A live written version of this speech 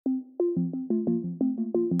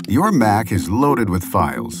Your Mac is loaded with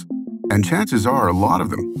files, and chances are a lot of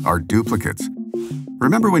them are duplicates.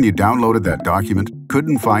 Remember when you downloaded that document,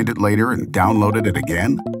 couldn't find it later and downloaded it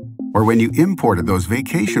again? Or when you imported those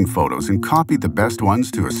vacation photos and copied the best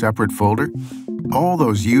ones to a separate folder? All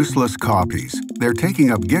those useless copies, they're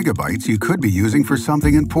taking up gigabytes you could be using for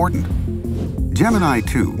something important. Gemini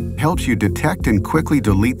 2 helps you detect and quickly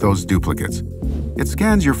delete those duplicates. It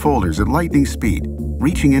scans your folders at lightning speed,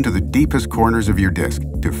 reaching into the deepest corners of your disk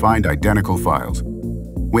to find identical files.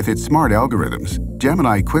 With its smart algorithms,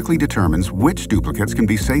 Gemini quickly determines which duplicates can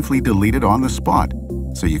be safely deleted on the spot,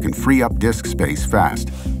 so you can free up disk space fast.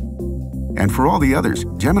 And for all the others,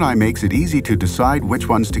 Gemini makes it easy to decide which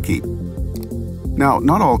ones to keep. Now,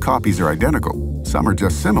 not all copies are identical. Some are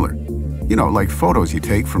just similar. You know, like photos you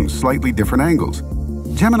take from slightly different angles.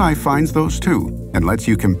 Gemini finds those too and lets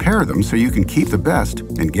you compare them so you can keep the best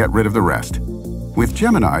and get rid of the rest. With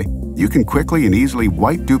Gemini, you can quickly and easily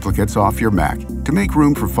wipe duplicates off your Mac to make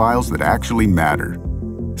room for files that actually matter.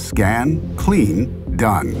 Scan, clean,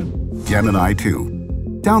 done. Gemini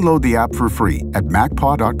 2. Download the app for free at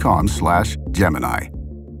macpaw.com/Gemini.